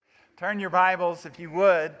Turn your Bibles, if you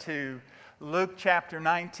would, to Luke chapter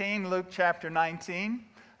 19. Luke chapter 19.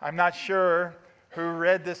 I'm not sure who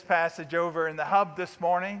read this passage over in the hub this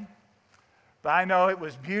morning, but I know it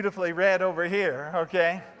was beautifully read over here,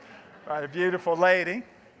 okay, by a beautiful lady.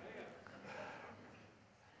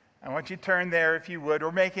 I want you to turn there, if you would.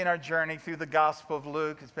 We're making our journey through the Gospel of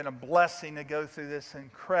Luke. It's been a blessing to go through this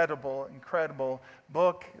incredible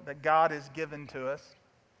book that God has given to us.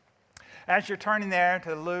 As you're turning there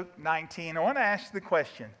to Luke 19, I want to ask the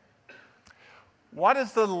question, what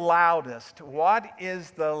is the loudest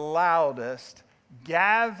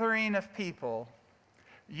gathering of people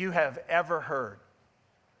you have ever heard?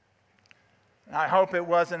 And I hope it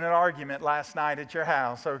wasn't an argument last night at your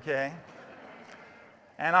house, okay?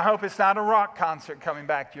 And I hope it's not a rock concert coming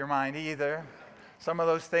back to your mind either. Some of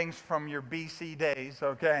those things from your BC days,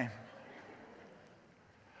 okay?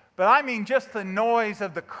 But I mean just the noise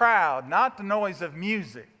of the crowd, not the noise of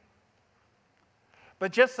music,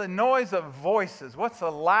 but just the noise of voices. What's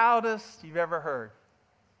the loudest you've ever heard?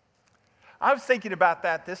 I was thinking about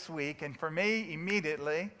that this week, and for me,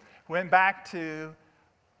 immediately went back to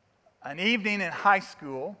an evening in high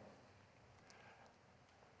school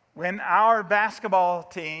when our basketball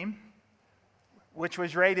team, which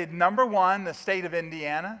was rated number 1 in the state of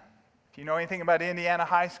Indiana. If you know anything about Indiana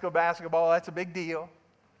high school basketball, that's a big deal.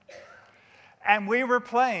 And we were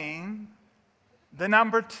playing the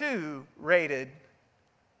number 2 rated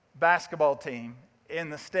basketball team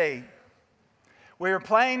in the state. We were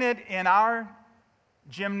playing it in our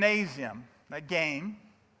gymnasium, that game.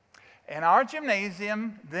 And our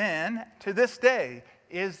gymnasium then, to this day,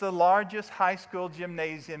 is the largest high school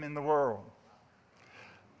gymnasium in the world.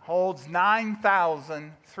 Holds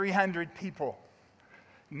 9,300 people.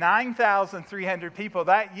 9,300 people.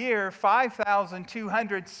 That year,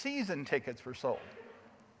 5,200 season tickets were sold.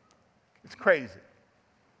 It's crazy.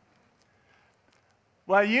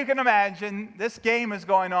 Well, you can imagine this game is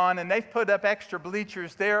going on, and they've put up extra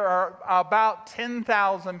bleachers. There are about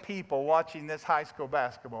 10,000 people watching this high school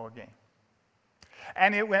basketball game.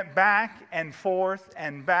 And it went back and forth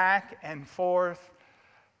and back and forth.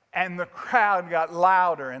 And the crowd got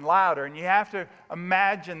louder and louder. And you have to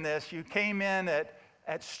imagine this. You came in at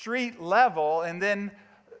street level, and then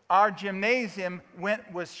our gymnasium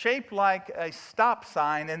was shaped like a stop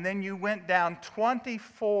sign, and then you went down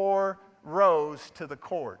 24 rows to the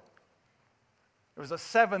court. It was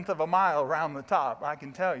 1/7 of a mile around the top, I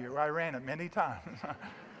can tell you. I ran it many times.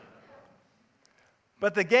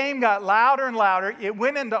 But the game got louder and louder. It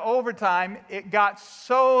went into overtime. It got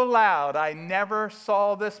so loud. I never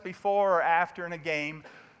saw this before or after in a game.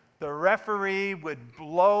 The referee would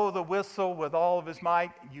blow the whistle with all of his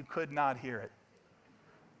might. You could not hear it.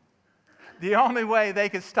 The only way they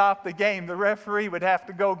could stop the game, the referee would have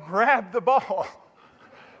to go grab the ball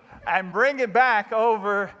and bring it back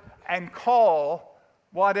over and call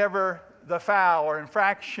whatever the foul or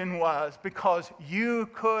infraction was, because you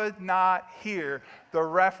could not hear the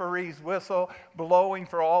referee's whistle blowing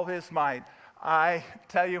for all his might. I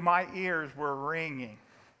tell you, my ears were ringing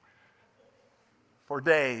for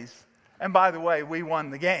days. And by the way, we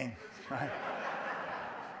won the game. Right?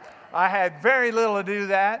 I had very little to do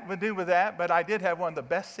with that, but I did have one of the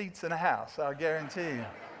best seats in the house, I'll guarantee you.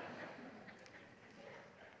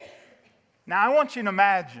 Now, I want you to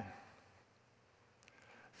imagine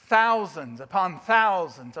thousands upon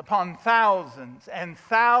thousands upon thousands and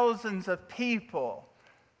thousands of people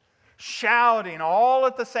shouting all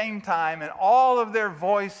at the same time, and all of their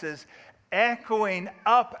voices echoing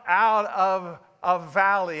up out of a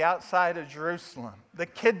valley outside of Jerusalem, the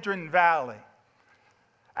Kidron Valley.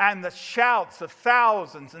 And the shouts of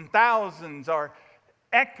thousands and thousands are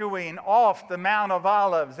echoing off the Mount of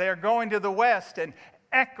Olives. They are going to the west and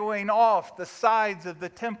echoing off the sides of the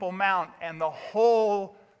Temple Mount, and the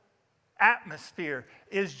whole atmosphere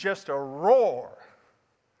is just a roar.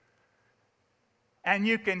 And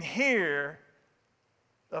you can hear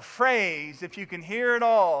the phrase, if you can hear it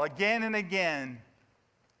all, again and again,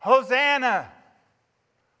 Hosanna!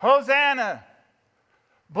 Hosanna!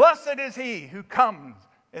 Blessed is he who comes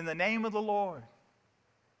in the name of the Lord.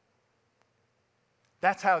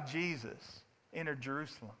 That's how Jesus entered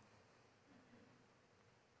Jerusalem.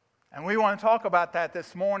 And we want to talk about that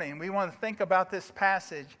this morning. We want to think about this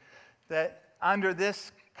passage that under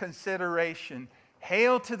this consideration,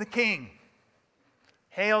 hail to the King.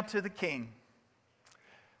 Hail to the King.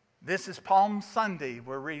 This is Palm Sunday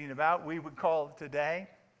we're reading about, we would call it today.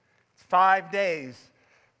 It's 5 days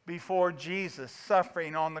before Jesus'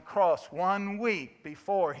 suffering on the cross, 1 week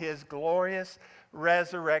before his glorious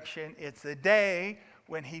resurrection. It's the day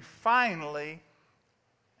when he finally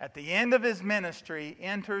at the end of his ministry,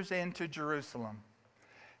 enters into Jerusalem.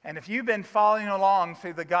 And if you've been following along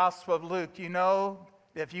through the Gospel of Luke, you know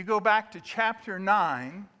if you go back to chapter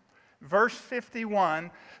 9, verse 51,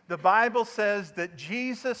 the Bible says that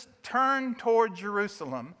Jesus turned toward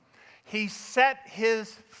Jerusalem. He set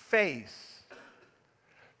his face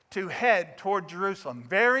to head toward Jerusalem.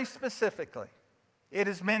 Very specifically, it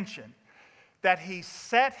is mentioned that he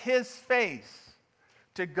set his face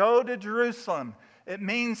to go to Jerusalem. It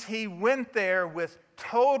means he went there with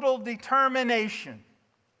total determination,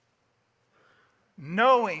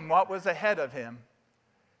 knowing what was ahead of him.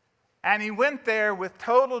 And he went there with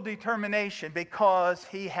total determination because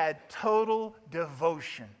he had total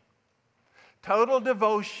devotion. Total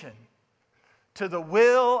devotion to the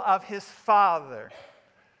will of his Father.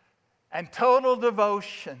 And total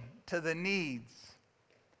devotion to the needs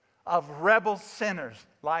of rebel sinners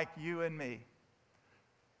like you and me.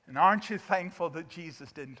 And aren't you thankful that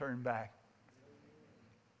Jesus didn't turn back?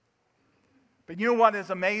 But you know what has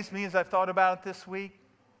amazed me as I've thought about it this week?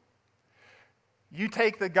 You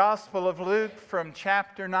take the Gospel of Luke from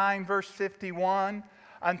chapter 9, verse 51,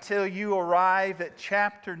 until you arrive at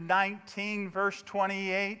chapter 19, verse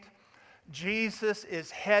 28. Jesus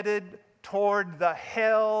is headed toward the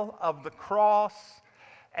hell of the cross,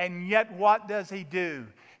 and yet what does he do?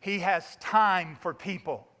 He has time for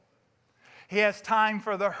people. He has time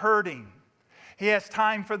for the hurting. He has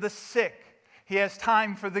time for the sick. He has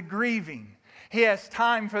time for the grieving. He has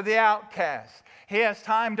time for the outcast. He has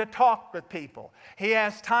time to talk with people. He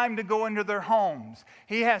has time to go into their homes.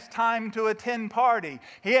 He has time to attend party.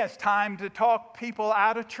 He has time to talk people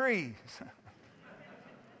out of trees.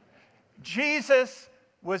 Jesus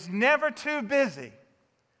was never too busy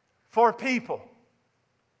for people.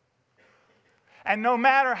 And no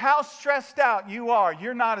matter how stressed out you are,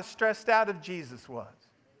 you're not as stressed out as Jesus was.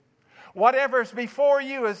 Whatever's before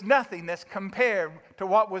you is nothing that's compared to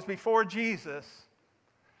what was before Jesus.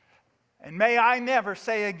 And may I never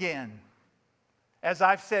say again, as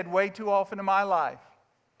I've said way too often in my life,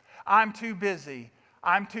 I'm too busy,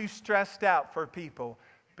 I'm too stressed out for people,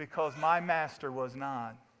 because my master was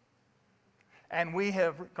not. And we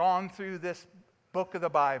have gone through this book of the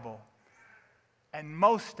Bible, and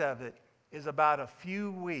most of it is about a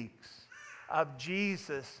few weeks of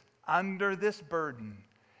Jesus under this burden,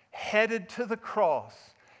 headed to the cross,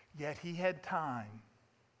 yet he had time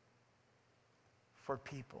for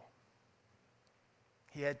people.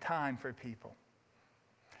 He had time for people.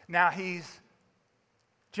 Now he's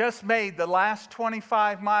just made the last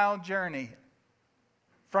 25-mile journey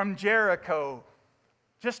from Jericho,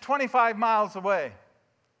 just 25 miles away,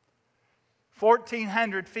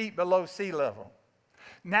 1,400 feet below sea level.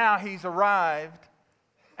 Now he's arrived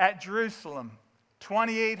at Jerusalem,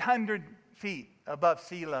 2,800 feet above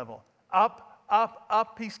sea level. Up, up,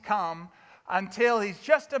 up he's come until he's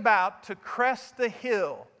just about to crest the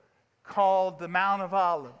hill called the Mount of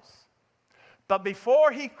Olives. But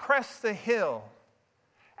before he crests the hill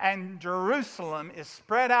and Jerusalem is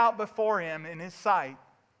spread out before him in his sight,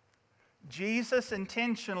 Jesus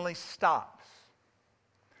intentionally stops.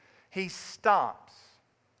 He stops.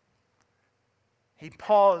 He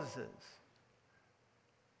pauses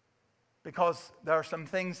because there are some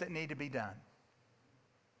things that need to be done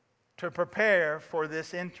to prepare for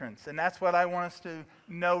this entrance. And that's what I want us to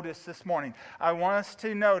notice this morning. I want us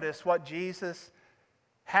to notice what Jesus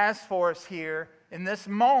has for us here in this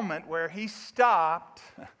moment where he stopped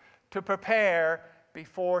to prepare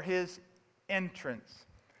before his entrance.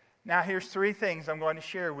 Now, here's three things I'm going to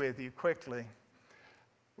share with you quickly.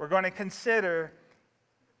 We're going to consider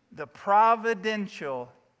the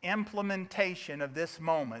providential implementation of this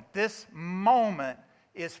moment. This moment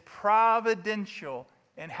is providential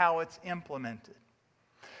in how it's implemented.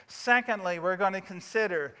 Secondly, we're going to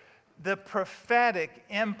consider the prophetic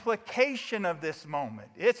implication of this moment.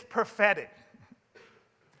 It's prophetic.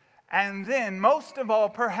 And then, most of all,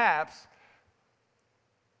 perhaps,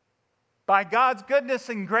 by God's goodness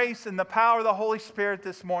and grace and the power of the Holy Spirit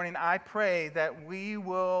this morning, I pray that we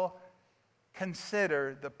will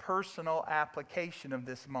consider the personal application of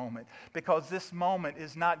this moment. Because this moment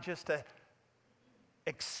is not just an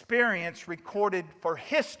experience recorded for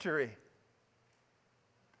history.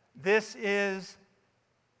 This is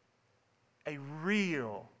a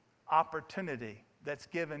real opportunity that's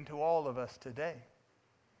given to all of us today.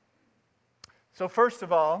 So first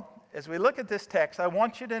of all, as we look at this text, I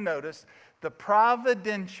want you to notice the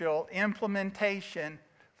providential implementation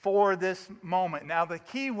for this moment. Now, the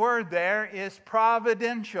key word there is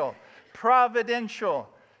providential. Providential.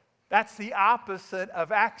 That's the opposite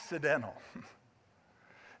of accidental.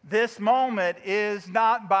 This moment is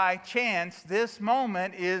not by chance. This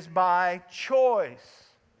moment is by choice.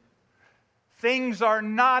 Things are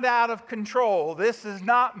not out of control. This is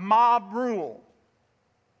not mob rule.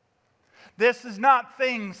 This is not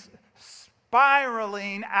things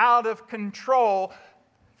spiraling out of control.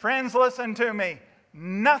 Friends, listen to me.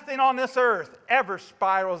 Nothing on this earth ever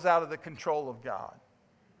spirals out of the control of God.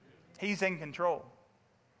 He's in control.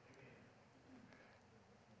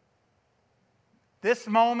 This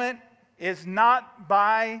moment is not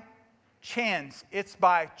by chance, it's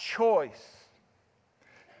by choice.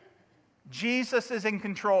 Jesus is in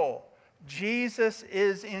control. Jesus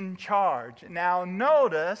is in charge. Now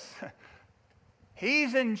notice,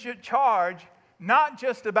 he's in charge not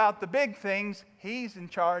just about the big things, he's in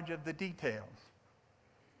charge of the details.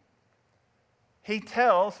 He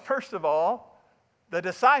tells, first of all, the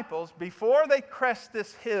disciples, before they crest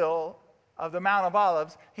this hill of the Mount of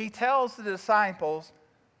Olives, he tells the disciples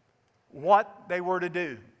what they were to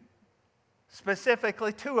do.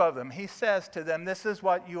 Specifically, two of them. He says to them, this is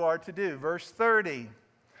what you are to do. Verse 30.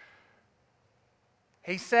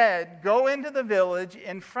 He said, go into the village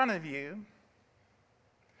in front of you,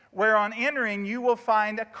 where on entering you will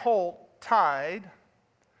find a colt tied,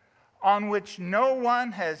 on which no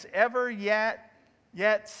one has ever yet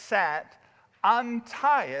sat.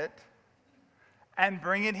 Untie it and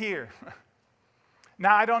bring it here.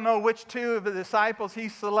 Now, I don't know which two of the disciples he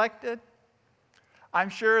selected. I'm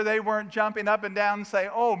sure they weren't jumping up and down and saying,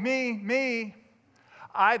 oh, me.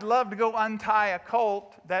 I'd love to go untie a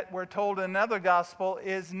colt that we're told in another gospel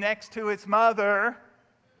is next to its mother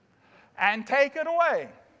and take it away.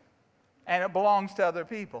 And it belongs to other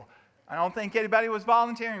people. I don't think anybody was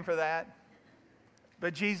volunteering for that.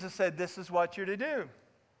 But Jesus said, this is what you're to do.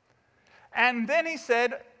 And then he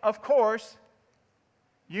said, of course,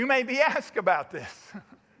 you may be asked about this.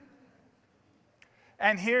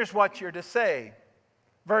 And here's what you're to say.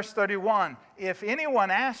 Verse 31, if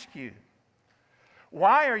anyone asks you,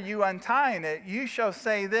 why are you untying it? You shall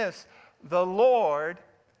say this, the Lord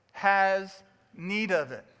has need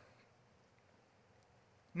of it.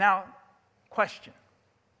 Now, question.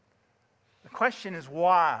 The question is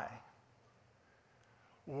why?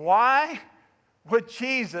 Why would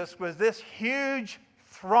Jesus, with this huge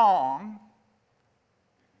throng,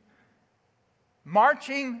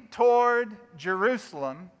 marching toward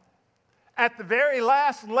Jerusalem, at the very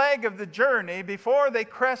last leg of the journey, before they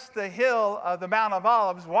crest the hill of the Mount of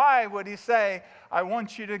Olives, why would he say, I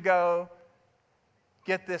want you to go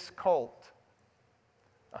get this colt,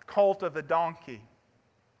 a colt of a donkey?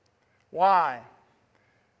 Why?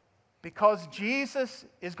 Because Jesus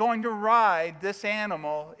is going to ride this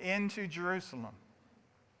animal into Jerusalem.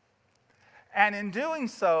 And in doing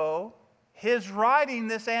so, his riding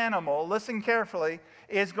this animal, listen carefully,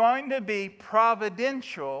 is going to be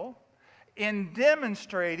providential in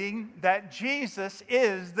demonstrating that Jesus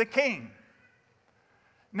is the king.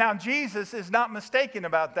 Now, Jesus is not mistaken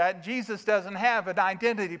about that. Jesus doesn't have an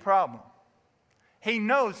identity problem. He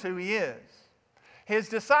knows who he is. His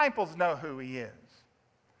disciples know who he is.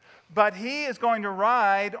 But he is going to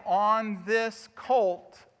ride on this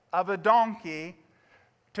colt of a donkey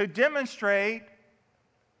to demonstrate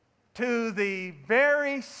to the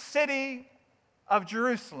very city of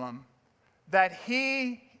Jerusalem that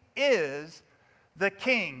he is the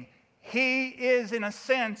king. He is, in a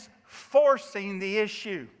sense, forcing the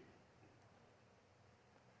issue.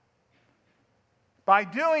 By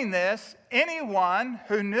doing this, anyone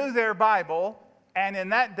who knew their Bible, and in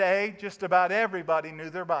that day, just about everybody knew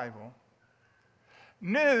their Bible,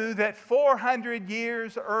 knew that 400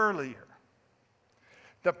 years earlier,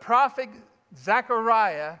 the prophet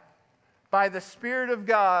Zechariah, by the Spirit of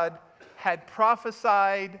God, had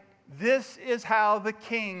prophesied, this is how the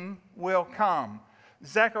king will come.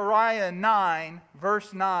 Zechariah 9,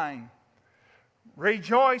 verse 9.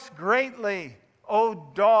 Rejoice greatly,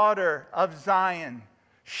 O daughter of Zion.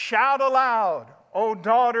 Shout aloud, O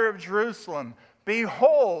daughter of Jerusalem.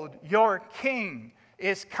 Behold, your king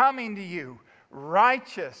is coming to you.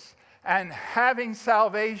 Righteous and having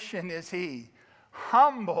salvation is he.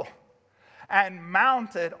 Humble and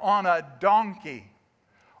mounted on a donkey,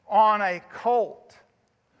 on a colt,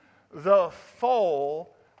 the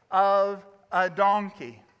foal of a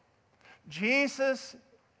donkey. Jesus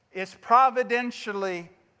is providentially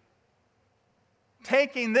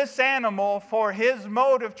taking this animal for his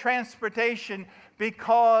mode of transportation,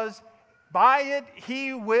 because by it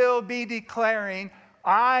he will be declaring,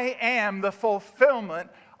 I am the fulfillment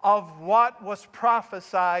of what was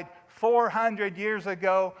prophesied 400 years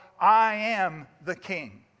ago. I am the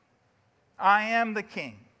king. I am the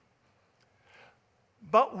king.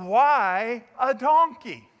 But why a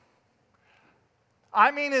donkey?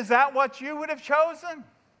 I mean, is that what you would have chosen?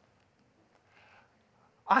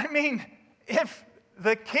 I mean, if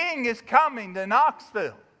the king is coming to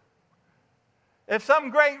Knoxville, if some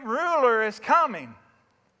great ruler is coming,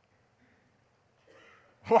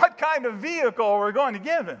 what kind of vehicle are we going to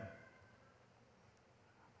give him?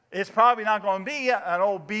 It's probably not going to be an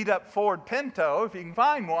old beat-up Ford Pinto, if you can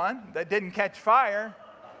find one, that didn't catch fire.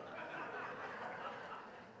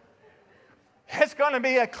 It's going to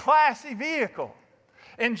be a classy vehicle.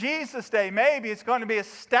 In Jesus' day, maybe it's going to be a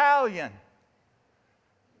stallion.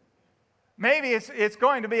 Maybe it's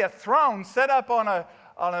going to be a throne set up on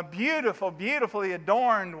a beautiful, beautifully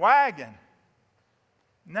adorned wagon.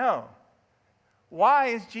 No. Why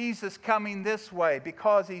is Jesus coming this way?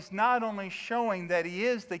 Because he's not only showing that he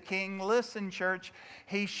is the king, listen, church,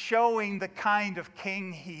 he's showing the kind of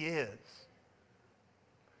king he is.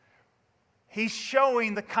 He's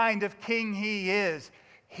showing the kind of king he is.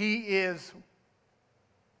 He is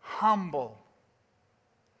humble,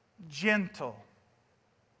 gentle.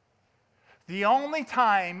 The only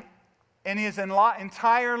time in his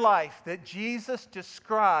entire life that Jesus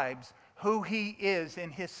describes who he is in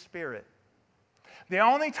his spirit, the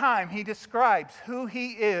only time he describes who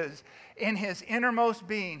he is in his innermost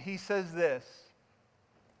being, he says this: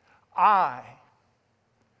 I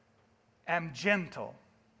am gentle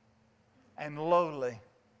and lowly.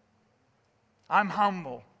 I'm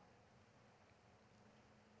humble.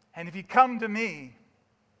 And if you come to me,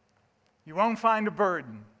 you won't find a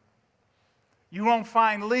burden. You won't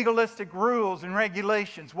find legalistic rules and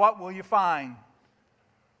regulations. What will you find?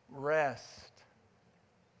 Rest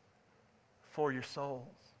for your souls.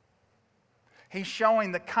 He's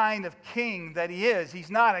showing the kind of king that he is.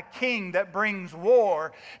 He's not a king that brings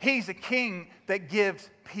war. He's a king that gives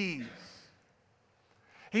peace.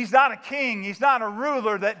 He's not a king. He's not a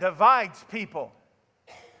ruler that divides people.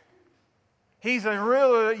 He's a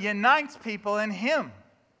ruler that unites people in him,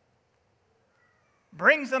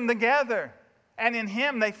 brings them together, and in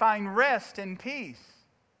him they find rest and peace.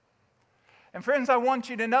 And friends, I want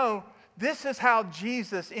you to know, this is how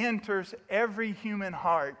Jesus enters every human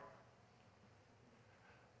heart.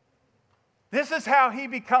 This is how he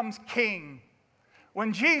becomes king.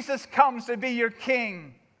 When Jesus comes to be your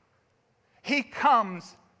king, he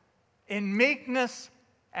comes in meekness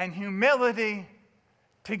and humility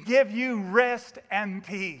to give you rest and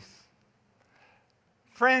peace.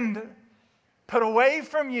 Friend, put away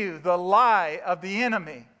from you the lie of the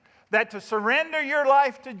enemy that to surrender your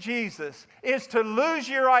life to Jesus is to lose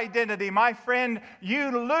your identity. My friend,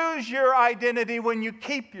 you lose your identity when you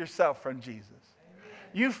keep yourself from Jesus.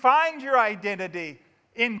 You find your identity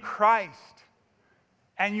in Christ,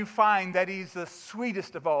 and you find that he's the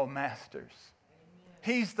sweetest of all masters.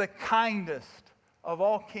 He's the kindest of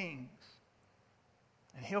all kings.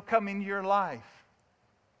 And he'll come into your life,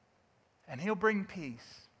 and he'll bring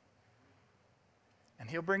peace, and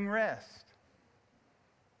he'll bring rest.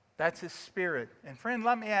 That's his spirit. And friend,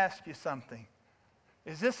 let me ask you something.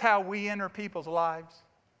 Is this how we enter people's lives?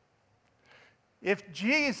 If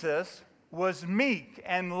Jesus was meek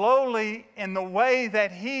and lowly in the way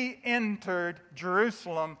that he entered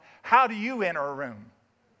Jerusalem, how do you enter a room?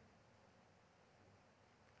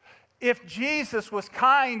 If Jesus was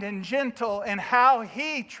kind and gentle in how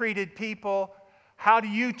he treated people, how do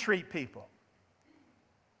you treat people?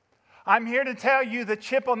 I'm here to tell you the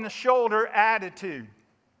chip on the shoulder attitude,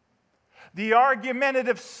 the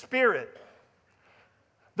argumentative spirit,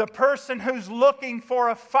 the person who's looking for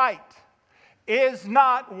a fight is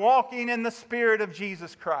not walking in the Spirit of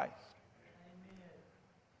Jesus Christ. Amen.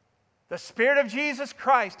 The Spirit of Jesus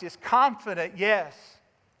Christ is confident, yes.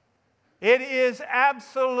 It is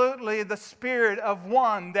absolutely the spirit of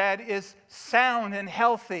one that is sound and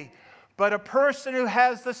healthy. But a person who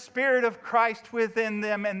has the Spirit of Christ within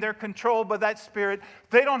them and they're controlled by that Spirit,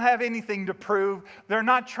 they don't have anything to prove. They're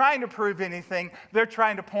not trying to prove anything. They're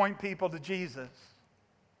trying to point people to Jesus.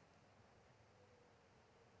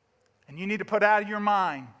 And you need to put out of your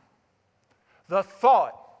mind the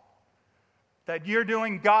thought that you're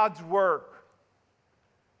doing God's work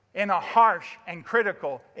in a harsh and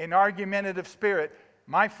critical and argumentative spirit.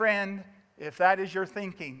 My friend, if that is your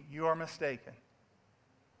thinking, you are mistaken.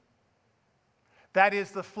 That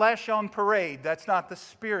is the flesh on parade. That's not the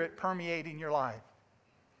Spirit permeating your life.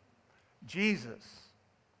 Jesus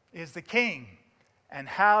is the King. And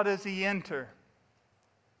how does he enter?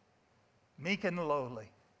 Meek and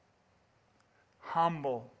lowly.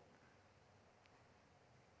 Humble.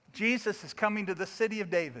 Jesus is coming to the city of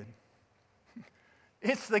David.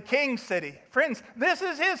 It's the King's city. Friends, this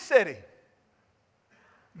is his city.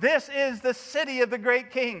 This is the city of the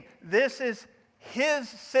great King. This is his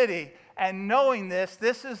city. And knowing this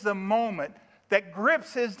is the moment that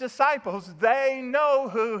grips his disciples. They know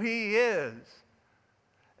who he is.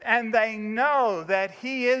 And they know that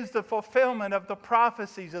he is the fulfillment of the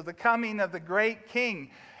prophecies of the coming of the great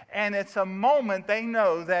king. And it's a moment they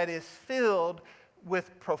know that is filled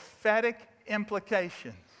with prophetic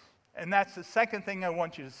implications. And that's the second thing I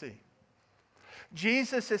want you to see.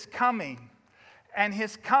 Jesus is coming, and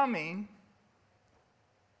his coming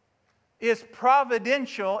is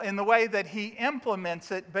providential in the way that he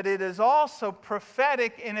implements it, but it is also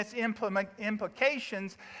prophetic in its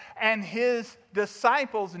implications, and his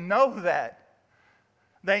disciples know that.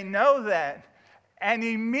 They know that. And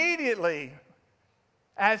immediately,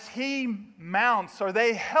 as he mounts, or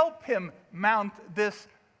they help him mount this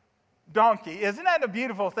donkey. Isn't that a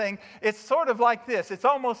beautiful thing? It's sort of like this. It's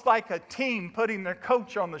almost like a team putting their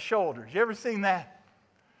coach on the shoulders. You ever seen that?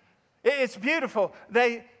 It's beautiful.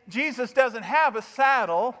 Jesus doesn't have a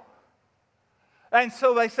saddle, and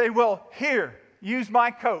so they say, well, here, use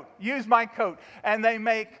my coat, use my coat. And they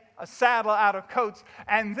make a saddle out of coats,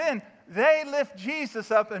 and then they lift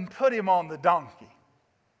Jesus up and put him on the donkey.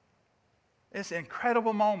 It's an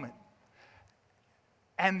incredible moment.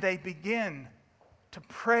 And they begin to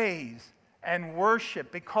praise and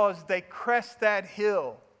worship because they crest that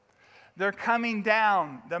hill. They're coming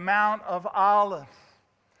down the Mount of Olives.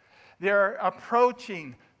 They're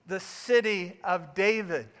approaching the city of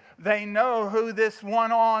David. They know who this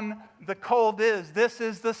one on the colt is. This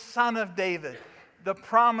is the Son of David, the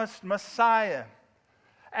promised Messiah.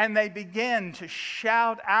 And they begin to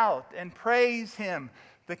shout out and praise him.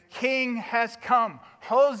 The King has come.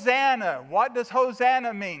 Hosanna. What does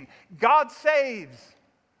Hosanna mean? God saves.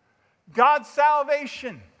 God's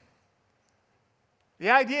salvation. The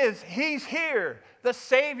idea is he's here. The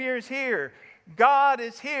Savior is here. God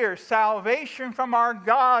is here. Salvation from our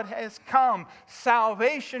God has come.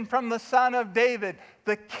 Salvation from the Son of David.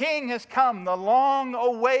 The King has come. The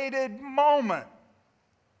long-awaited moment.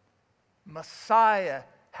 Messiah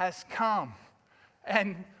has come.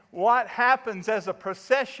 And what happens as a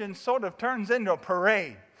procession sort of turns into a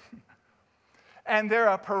parade. And they're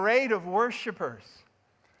a parade of worshipers.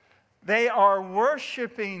 They are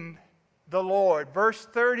worshiping the Lord. Verse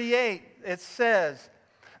 38, it says,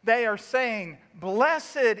 they are saying,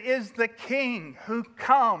 "Blessed is the King who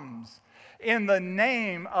comes in the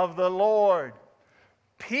name of the Lord.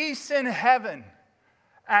 Peace in heaven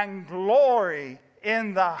and glory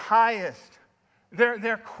in the highest."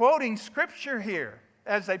 They're quoting Scripture here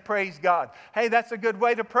as they praise God. Hey, that's a good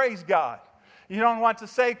way to praise God. You don't want to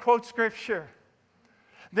say, quote Scripture.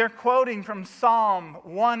 They're quoting from Psalm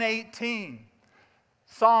 118.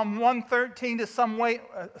 Psalm 113 to Psalm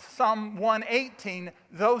 118,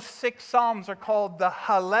 those 6 psalms are called the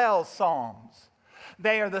Hallel Psalms.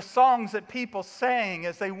 They are the songs that people sang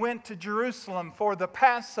as they went to Jerusalem for the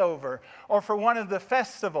Passover or for one of the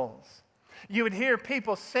festivals. You would hear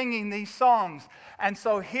people singing these songs. And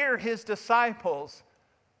so here his disciples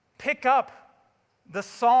pick up the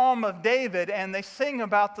Psalm of David and they sing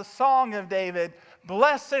about the song of David.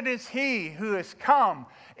 Blessed is he who has come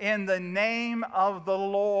in the name of the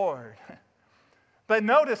Lord. But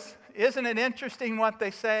notice, isn't it interesting what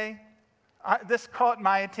they say? This caught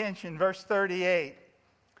my attention, verse 38.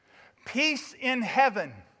 Peace in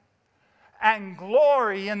heaven and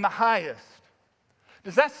glory in the highest.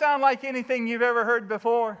 Does that sound like anything you've ever heard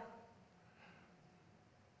before?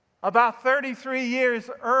 About 33 years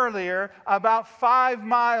earlier, about 5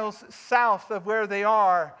 miles south of where they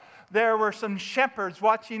are, there were some shepherds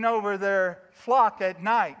watching over their flock at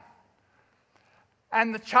night.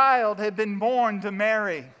 And the child had been born to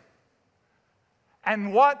Mary.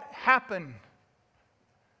 And what happened?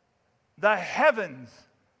 The heavens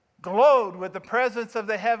glowed with the presence of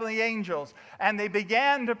the heavenly angels, and they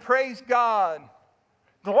began to praise God.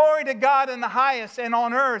 Glory to God in the highest, and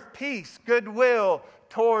on earth peace, goodwill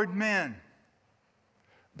toward men.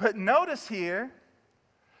 But notice here,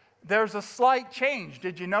 there's a slight change.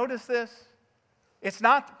 Did you notice this? It's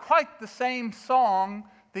not quite the same song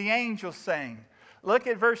the angels sang. Look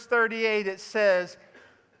at verse 38. It says,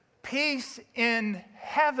 peace in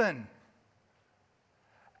heaven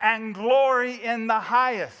and glory in the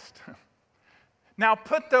highest. Now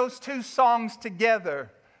put those 2 songs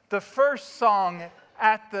together. The first song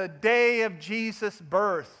at the day of Jesus'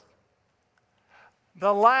 birth.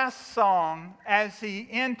 The last song as he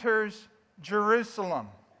enters Jerusalem.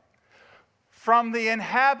 From the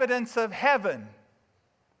inhabitants of heaven,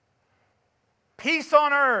 peace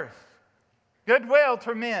on earth, goodwill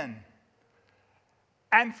to men.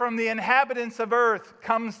 And from the inhabitants of earth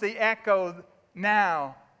comes the echo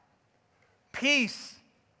now. Peace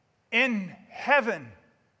in heaven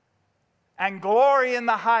and glory in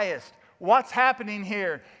the highest. What's happening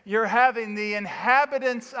here? You're having the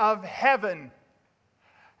inhabitants of heaven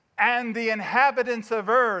and the inhabitants of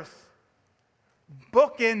earth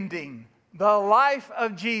bookending the life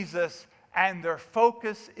of Jesus, and their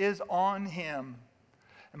focus is on Him.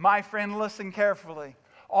 My friend, listen carefully.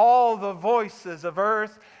 All the voices of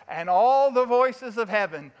earth and all the voices of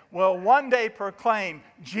heaven will one day proclaim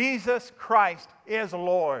Jesus Christ is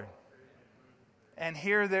Lord. And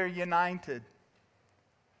here they're united.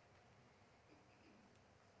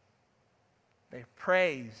 They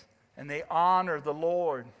praise and they honor the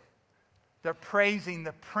Lord. They're praising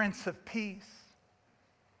the Prince of Peace.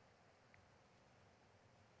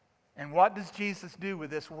 And what does Jesus do with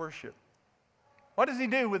this worship? What does He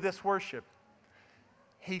do with this worship?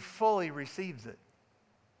 He fully receives it.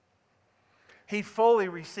 He fully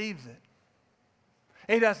receives it.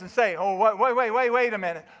 He doesn't say, oh, wait a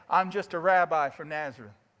minute. I'm just a rabbi from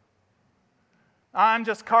Nazareth. I'm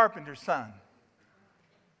just carpenter's son.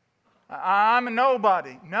 I'm a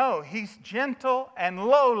nobody. No, He's gentle and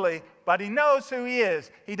lowly, but He knows who He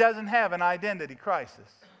is. He doesn't have an identity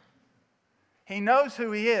crisis. He knows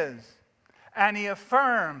who He is, and He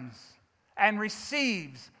affirms and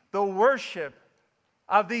receives the worship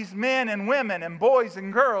of these men and women and boys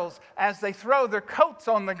and girls as they throw their coats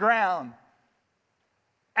on the ground.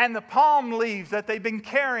 And the palm leaves that they've been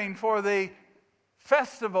carrying for the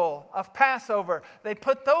festival of Passover, they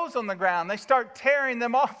put those on the ground. They start tearing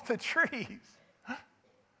them off the trees.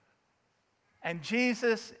 And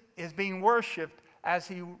Jesus is being worshiped as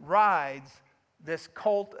He rides this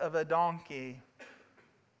colt of a donkey.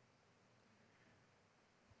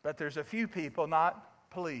 But there's a few people not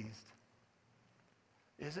pleased.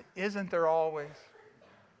 Isn't there always?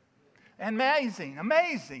 Amazing.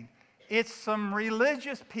 It's some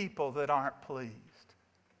religious people that aren't pleased.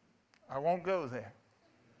 I won't go there.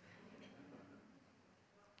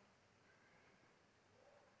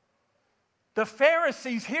 The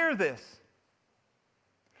Pharisees hear this.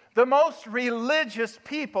 The most religious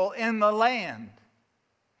people in the land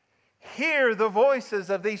hear the voices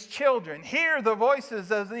of these children, hear the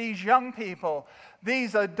voices of these young people,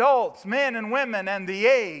 these adults, men and women, and the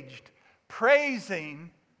aged,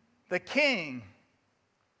 praising the King.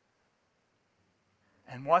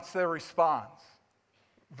 And what's their response?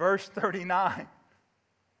 Verse 39.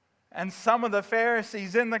 And some of the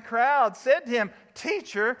Pharisees in the crowd said to Him,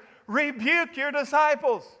 Teacher, rebuke your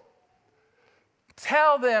disciples.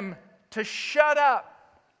 Tell them to shut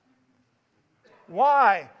up.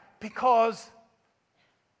 Why? Because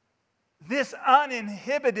this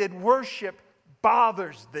uninhibited worship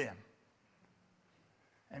bothers them.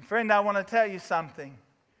 And friend, I want to tell you something.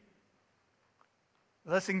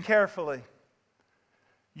 Listen carefully.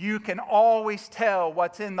 You can always tell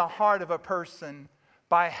what's in the heart of a person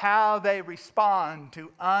by how they respond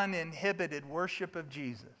to uninhibited worship of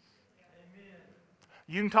Jesus. Amen.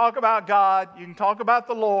 You can talk about God, you can talk about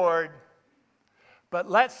the Lord, but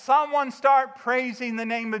let someone start praising the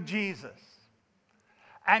name of Jesus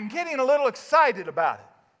and getting a little excited about it.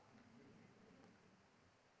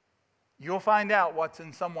 You'll find out what's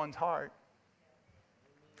in someone's heart.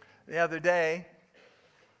 The other day,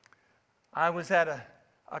 I was at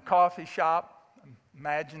a coffee shop.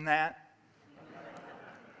 Imagine that.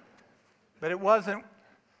 But it wasn't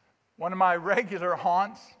one of my regular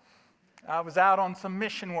haunts. I was out on some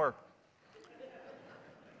mission work.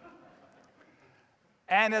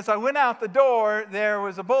 And as I went out the door, there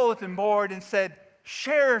was a bulletin board and said,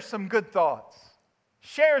 share some good thoughts.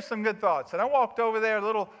 Share some good thoughts. And I walked over there, a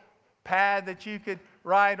little pad that you could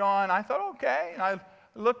write on. I thought, okay. And I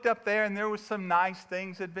looked up there, and there was some nice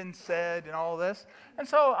things that had been said and all this. And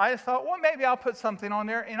so I thought, well, maybe I'll put something on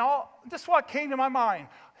there. And this is what came to my mind.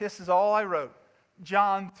 This is all I wrote.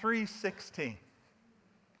 John 3:16.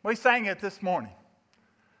 We sang it this morning.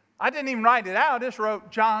 I didn't even write it out. I just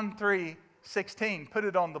wrote John 3:16. Put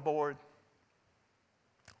it on the board.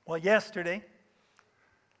 Well, yesterday,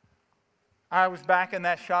 I was back in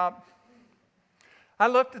that shop. I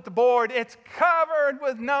looked at the board. It's covered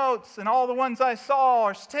with notes, and all the ones I saw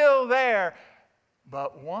are still there.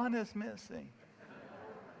 But one is missing.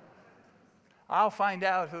 I'll find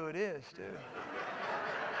out who it is, too.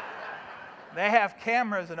 They have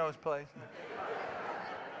cameras in those places.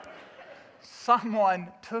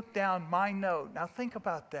 Someone took down my note. Now think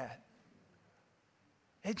about that.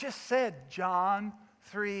 It just said John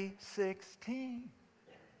 3:16.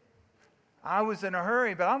 I was in a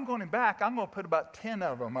hurry, but I'm going back. I'm going to put about 10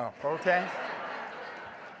 of them up, okay?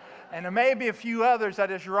 And there may be a few others I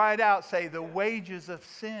just write out, say, the wages of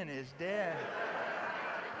sin is death.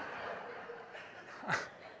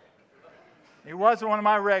 It wasn't one of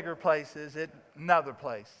my regular places. It another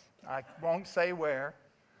place. I won't say where.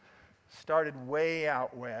 Started way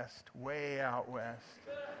out west.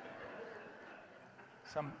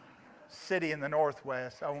 Some city in the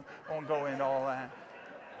northwest. I won't go into all that.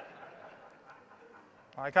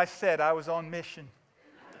 Like I said, I was on mission.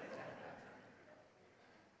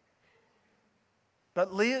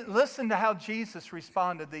 But listen to how Jesus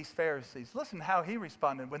responded to these Pharisees. Listen to how he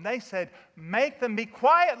responded. When they said, "Make them be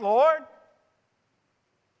quiet, Lord."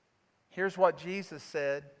 Here's what Jesus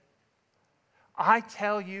said. "I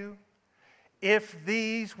tell you, if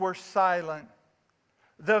these were silent,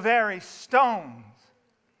 the very stones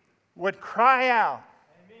would cry out."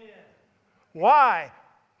 Amen. Why?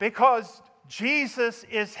 Because Jesus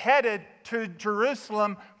is headed to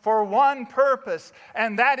Jerusalem for one purpose,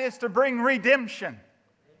 and that is to bring redemption.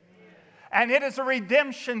 Amen. And it is a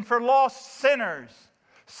redemption for lost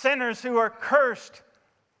sinners who are cursed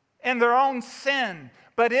in their own sin.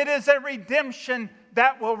 But it is a redemption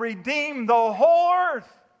that will redeem the whole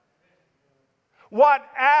earth. What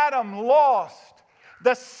Adam lost,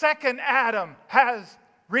 the second Adam has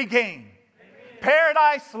regained.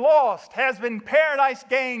 Paradise lost has been paradise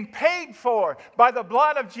gained, paid for by the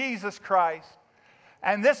blood of Jesus Christ.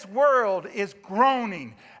 And this world is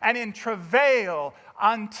groaning and in travail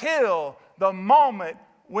until the moment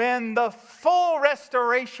when the full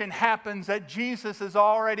restoration happens that Jesus has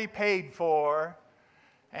already paid for.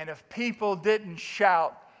 And if people didn't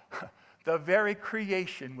shout, the very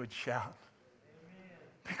creation would shout.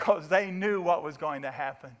 Because they knew what was going to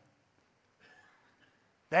happen.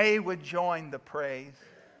 They would join the praise.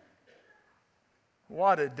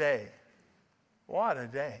 What a day. What a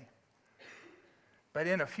day. But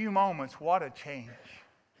in a few moments, what a change.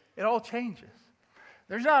 It all changes.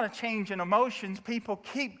 There's not a change in emotions. People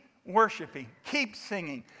keep worshiping, keep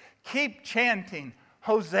singing, keep chanting,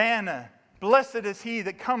 Hosanna. Blessed is he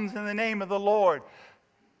that comes in the name of the Lord.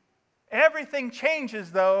 Everything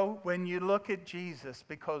changes, though, when you look at Jesus,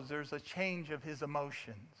 because there's a change of his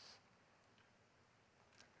emotions.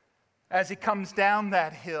 As he comes down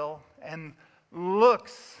that hill and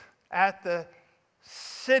looks at the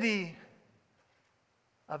city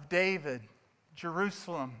of David,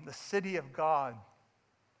 Jerusalem, the city of God,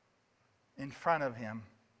 in front of him,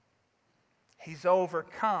 he's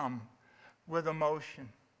overcome with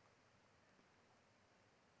emotion.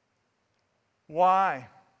 Why?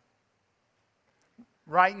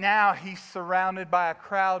 Right now, he's surrounded by a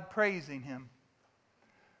crowd praising him.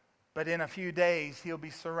 But in a few days, he'll be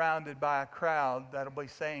surrounded by a crowd that'll be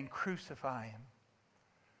saying, "Crucify him.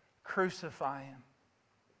 Crucify him."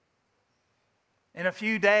 In a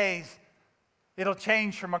few days, it'll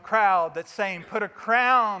change from a crowd that's saying, put a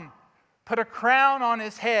crown on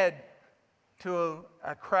his head, to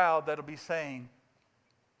a crowd that'll be saying,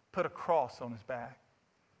 put a cross on his back.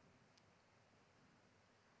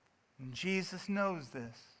 And Jesus knows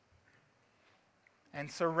this. And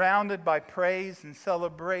surrounded by praise and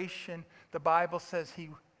celebration, the Bible says he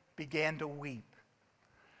began to weep.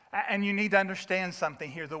 And you need to understand something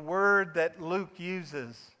here. The word that Luke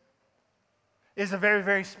uses is a very,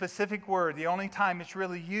 very specific word. The only time it's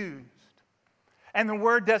really used. And the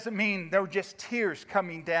word doesn't mean there were just tears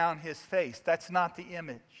coming down his face. That's not the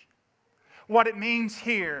image. What it means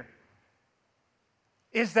here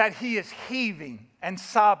is that he is heaving and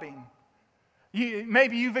sobbing.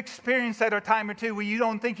 Maybe you've experienced that a time or two where you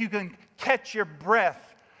don't think you can catch your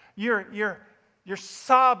breath. You're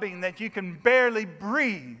sobbing that you can barely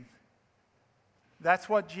breathe. That's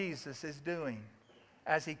what Jesus is doing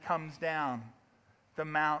as he comes down the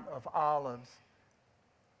Mount of Olives.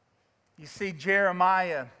 You see,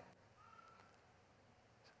 Jeremiah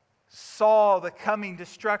saw the coming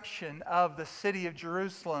destruction of the city of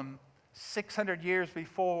Jerusalem 600 years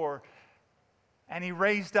before, and he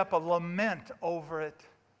raised up a lament over it.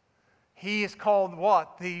 He is called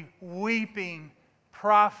what? The weeping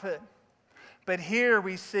prophet. But here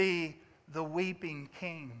we see the weeping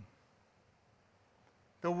king.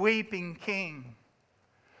 The weeping king.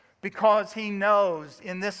 Because he knows,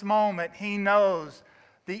 in this moment, he knows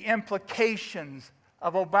the implications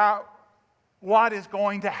of about what is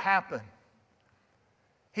going to happen.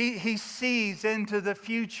 He sees into the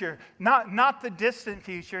future, not the distant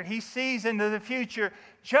future. He sees into the future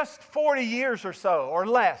just 40 years or so, or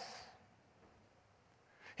less.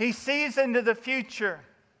 He sees into the future.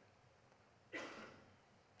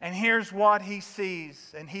 And here's what he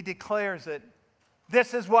sees, and he declares it.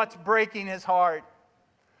 This is what's breaking his heart.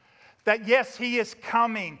 That yes, he is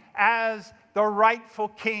coming as the rightful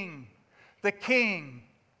king, the king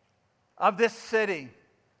of this city.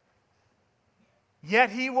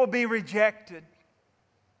 Yet he will be rejected.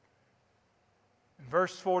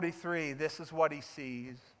 Verse 43, this is what he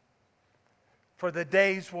sees. For the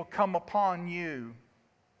days will come upon you,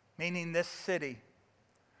 meaning this city,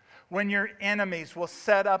 when your enemies will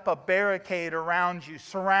set up a barricade around you,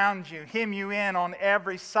 surround you, hem you in on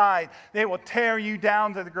every side. They will tear you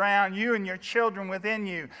down to the ground, you and your children within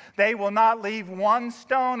you. They will not leave one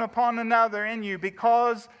stone upon another in you,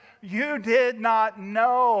 because you did not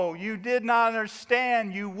know, you did not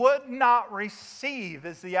understand, you would not receive,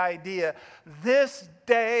 is the idea, this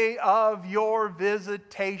day of your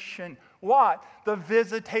visitation. What? The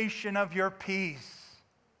visitation of your peace.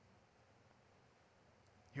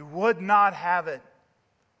 You would not have it.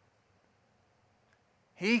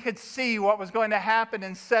 He could see what was going to happen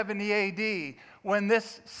in 70 AD when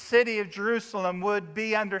this city of Jerusalem would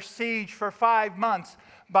be under siege for 5 months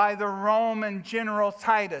by the Roman general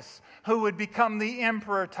Titus, who would become the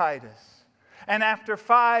Emperor Titus. And after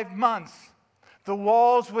 5 months, the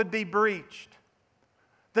walls would be breached.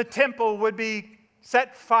 The temple would be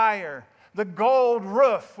set fire. The gold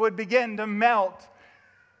roof would begin to melt.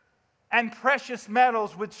 And precious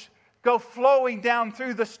metals would go flowing down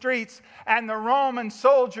through the streets, and the Roman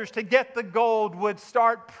soldiers, to get the gold, would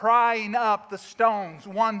start prying up the stones,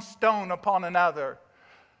 one stone upon another.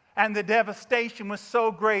 And the devastation was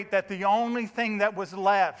so great that the only thing that was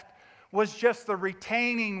left was just the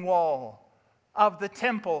retaining wall of the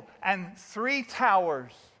temple and 3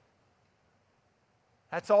 towers.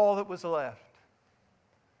 That's all that was left.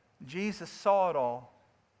 Jesus saw it all.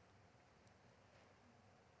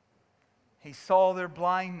 He saw their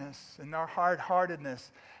blindness and their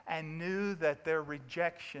hard-heartedness and knew that their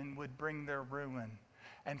rejection would bring their ruin.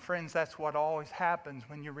 And friends, that's what always happens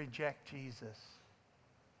when you reject Jesus.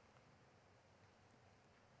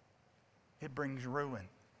 It brings ruin.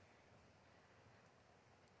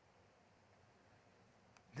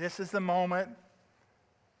 This is the moment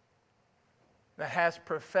that has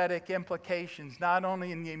prophetic implications, not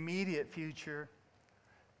only in the immediate future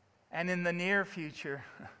and in the near future,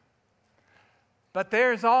 but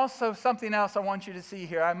there's also something else I want you to see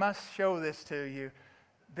here. I must show this to you.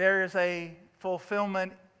 There is a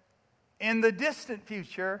fulfillment in the distant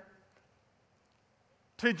future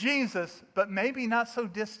to Jesus, but maybe not so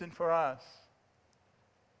distant for us.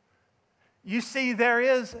 You see, there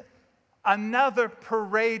is another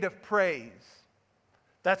parade of praise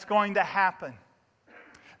that's going to happen.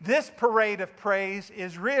 This parade of praise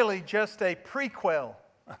is really just a prequel.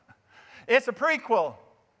 It's a prequel.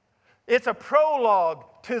 It's a prologue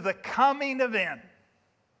to the coming event,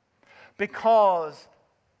 because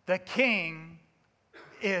the King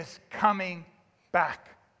is coming back.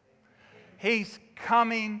 He's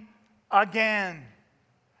coming again.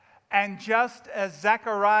 And just as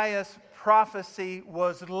Zechariah's prophecy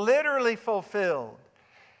was literally fulfilled,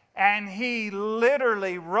 and he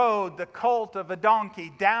literally rode the colt of a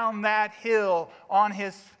donkey down that hill on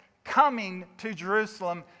his coming to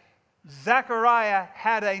Jerusalem, Zechariah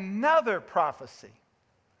had another prophecy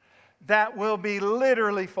that will be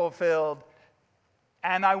literally fulfilled,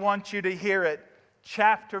 and I want you to hear it.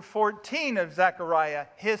 Chapter 14 of Zechariah,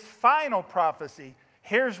 his final prophecy.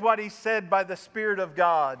 Here's what he said by the Spirit of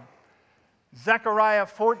God. Zechariah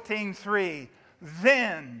 14:3.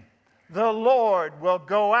 Then the Lord will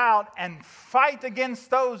go out and fight against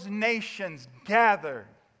those nations gathered.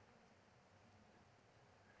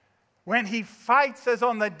 When he fights as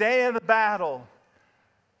on the day of the battle,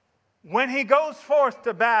 when he goes forth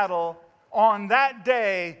to battle, on that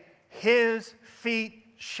day his feet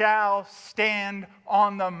shall stand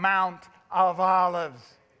on the Mount of Olives.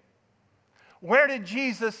 Where did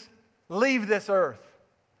Jesus leave this earth?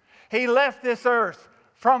 He left this earth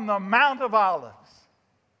from the Mount of Olives.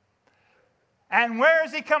 And where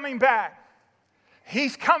is he coming back?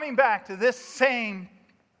 He's coming back to this same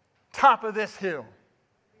top of this hill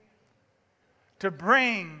to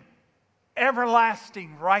bring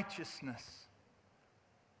everlasting righteousness,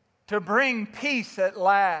 to bring peace at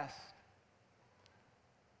last.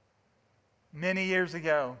 Many years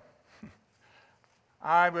ago,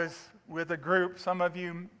 I was with a group. Some of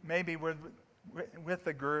you maybe were with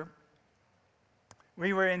the group.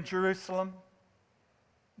 We were in Jerusalem.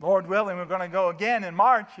 Lord willing, we're going to go again in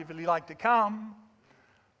March if you'd like to come.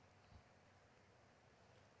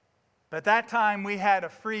 But that time we had a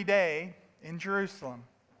free day in Jerusalem,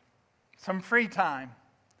 some free time.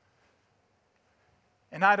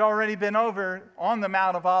 And I'd already been over on the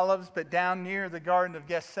Mount of Olives, but down near the Garden of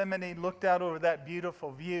Gethsemane, looked out over that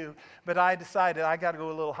beautiful view. But I decided I got to go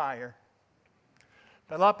a little higher.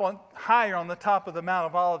 But higher on the top of the Mount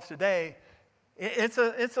of Olives today, it's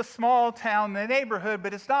a small town, a small neighborhood,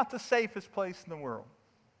 but it's not the safest place in the world.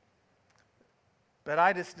 But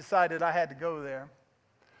I just decided I had to go there.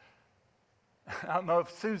 I don't know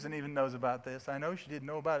if Susan even knows about this. I know she didn't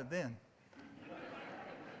know about it then.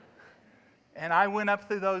 And I went up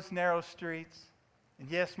through those narrow streets. And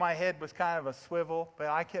yes, my head was kind of a swivel, but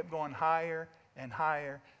I kept going higher and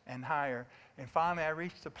higher and higher. And finally I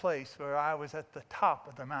reached a place where I was at the top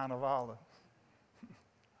of the Mount of Olives.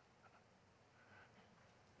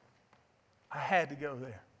 I had to go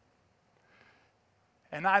there.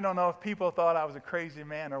 And I don't know if people thought I was a crazy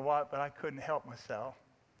man or what, but I couldn't help myself.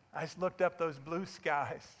 I just looked up those blue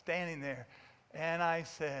skies standing there, and I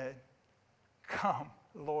said, "Come,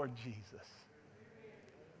 Lord Jesus.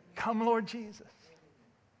 Come, Lord Jesus.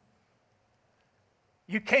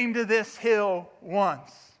 You came to this hill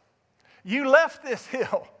once. You left this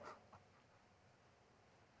hill.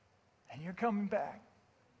 And you're coming back.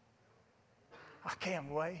 I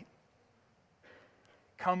can't wait.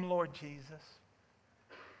 Come, Lord Jesus."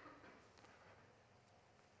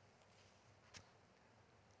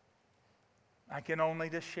 I can only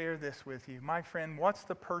just share this with you. My friend, what's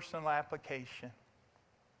the personal application?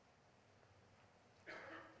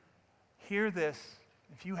 Hear this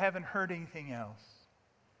if you haven't heard anything else.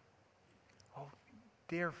 Oh,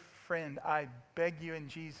 dear friend, I beg you in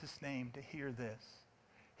Jesus' name to hear this.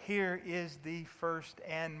 Here is the first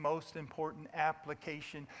and most important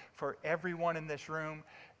application for everyone in this room,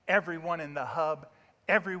 everyone in the hub,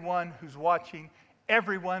 everyone who's watching,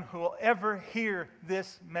 everyone who will ever hear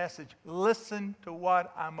this message. Listen to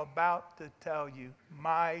what I'm about to tell you.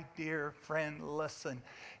 My dear friend, listen.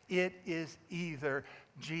 It is either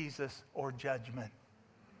Jesus or judgment.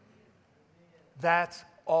 That's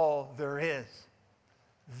all there is.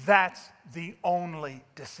 That's the only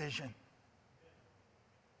decision.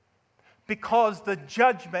 Because the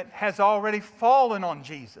judgment has already fallen on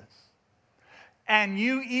Jesus. And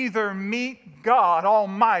you either meet God,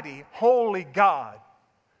 Almighty, Holy God,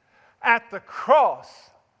 at the cross,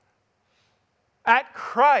 at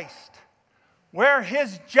Christ, where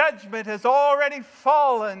His judgment has already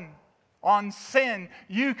fallen on sin.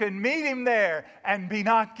 You can meet Him there and be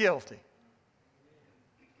not guilty.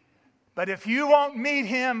 But if you won't meet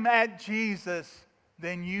Him at Jesus,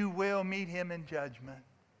 then you will meet Him in judgment.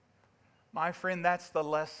 My friend, that's the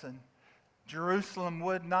lesson. Jerusalem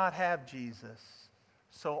would not have Jesus,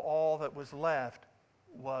 so all that was left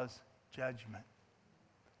was judgment.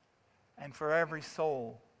 And for every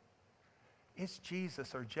soul, it's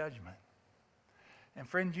Jesus or judgment. And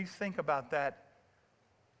friend, you think about that,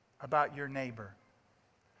 about your neighbor.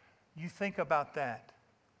 You think about that,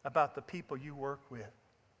 about the people you work with.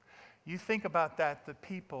 You think about that, the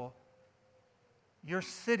people you're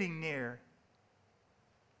sitting near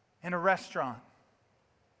in a restaurant.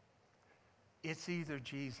 It's either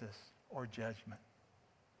Jesus or judgment.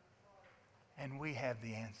 And we have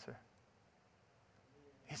the answer.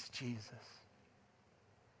 It's Jesus.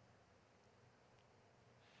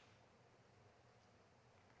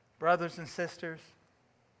 Brothers and sisters,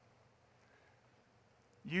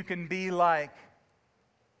 you can be like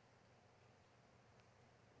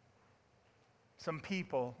some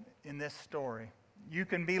people in this story. You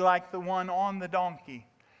can be like the one on the donkey.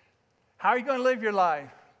 How are you going to live your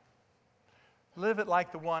life? Live it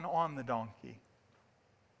like the one on the donkey.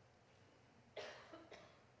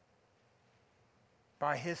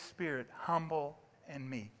 By His Spirit, humble and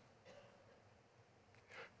meek.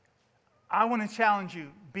 I want to challenge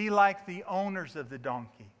you, be like the owners of the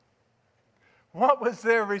donkey. What was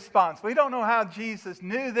their response? We don't know how Jesus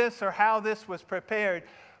knew this or how this was prepared,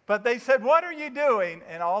 but they said, "What are you doing?"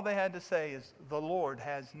 And all they had to say is, "The Lord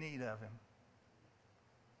has need of him."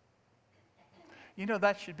 You know,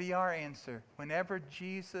 that should be our answer. Whenever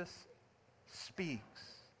Jesus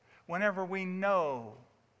speaks, whenever we know,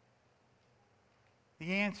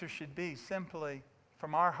 the answer should be simply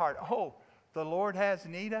from our heart, "Oh, the Lord has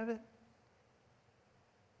need of it?"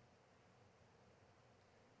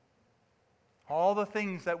 All the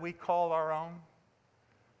things that we call our own,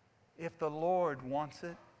 if the Lord wants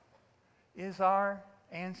it, is our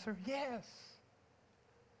answer yes.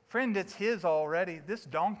 Friend, it's His already. This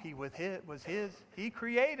donkey was His. He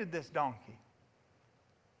created this donkey.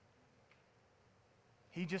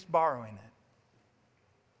 He's just borrowing it.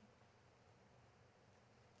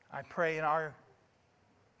 I pray in our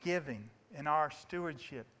giving, in our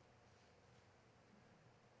stewardship,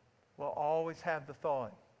 we'll always have the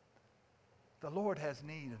thought, the Lord has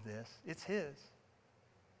need of this. It's His.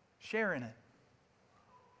 Share in it.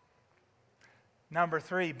 Number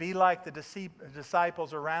 3, be like the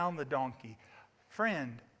disciples around the donkey.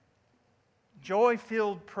 Friend,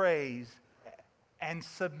 joy-filled praise and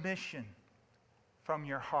submission from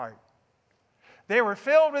your heart. They were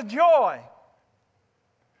filled with joy.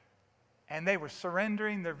 And they were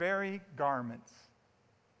surrendering their very garments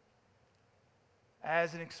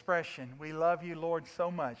as an expression, we love you, Lord, so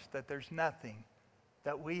much that there's nothing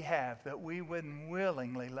that we have that we wouldn't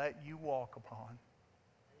willingly let you walk upon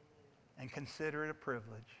and consider it a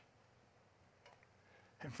privilege.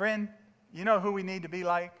 And friend, you know who we need to be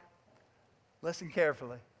like? Listen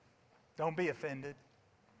carefully. Don't be offended.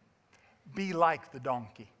 Be like the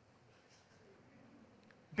donkey.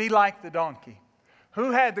 Be like the donkey.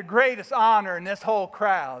 Who had the greatest honor in this whole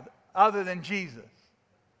crowd other than Jesus?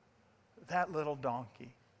 That little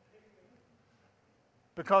donkey.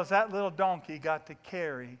 Because that little donkey got to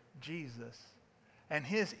carry Jesus. And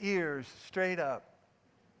his ears straight up,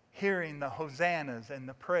 hearing the hosannas and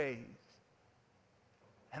the praise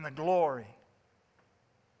and the glory.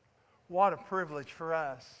 What a privilege for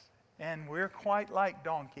us. And we're quite like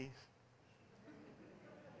donkeys.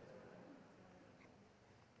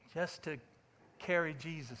 Just to carry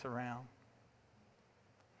Jesus around.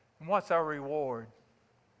 And what's our reward?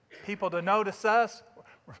 People to notice us?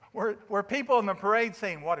 We're people in the parade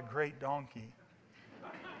saying, what a great donkey.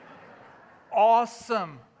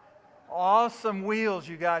 Awesome wheels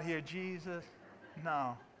you got here, Jesus.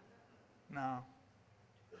 No.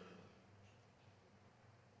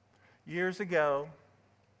 Years ago,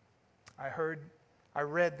 I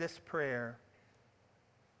read this prayer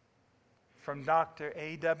from Dr.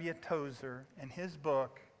 A.W. Tozer in his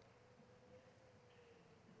book,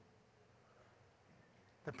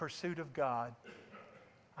 The Pursuit of God.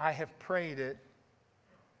 I have prayed it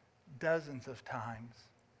dozens of times.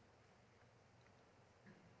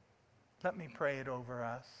 Let me pray it over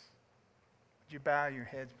us. Would you bow your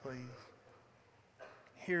heads, please?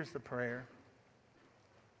 Here's the prayer.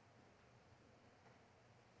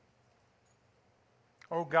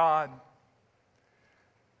 O God,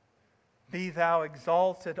 be thou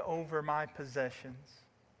exalted over my possessions.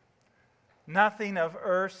 Nothing of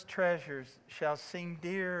earth's treasures shall seem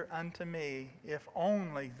dear unto me if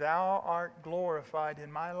only thou art glorified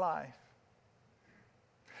in my life.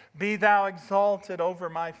 Be thou exalted over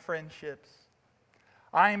my friendships.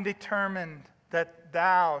 I am determined that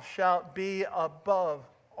thou shalt be above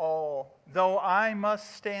all, though I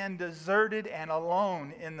must stand deserted and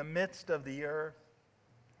alone in the midst of the earth.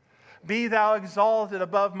 Be thou exalted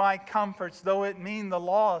above my comforts, though it mean the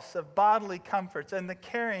loss of bodily comforts and the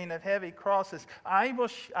carrying of heavy crosses.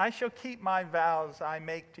 I shall keep my vows I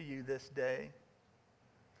make to you this day.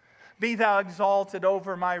 Be thou exalted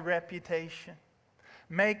over my reputation.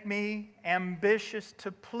 Make me ambitious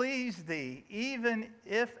to please thee, even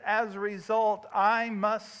if as a result I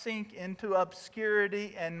must sink into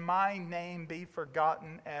obscurity and my name be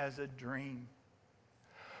forgotten as a dream.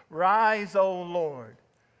 Rise, O Lord,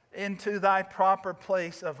 into thy proper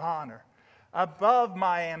place of honor, above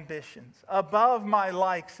my ambitions, above my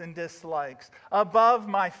likes and dislikes, above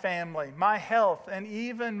my family, my health, and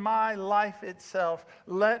even my life itself.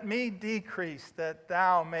 Let me decrease that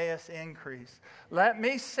thou mayest increase. Let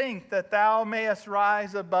me sink that thou mayest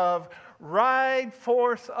rise above. Ride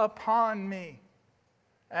forth upon me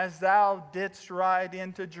as thou didst ride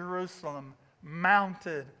into Jerusalem,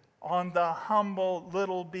 mounted on the humble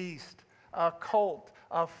little beast, a colt,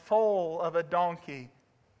 a foal of a donkey.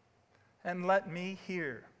 And let me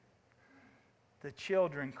hear the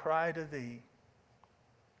children cry to thee,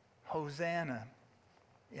 Hosanna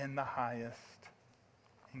in the highest.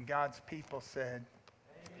 And God's people said,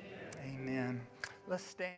 Amen. Amen. Let's stand.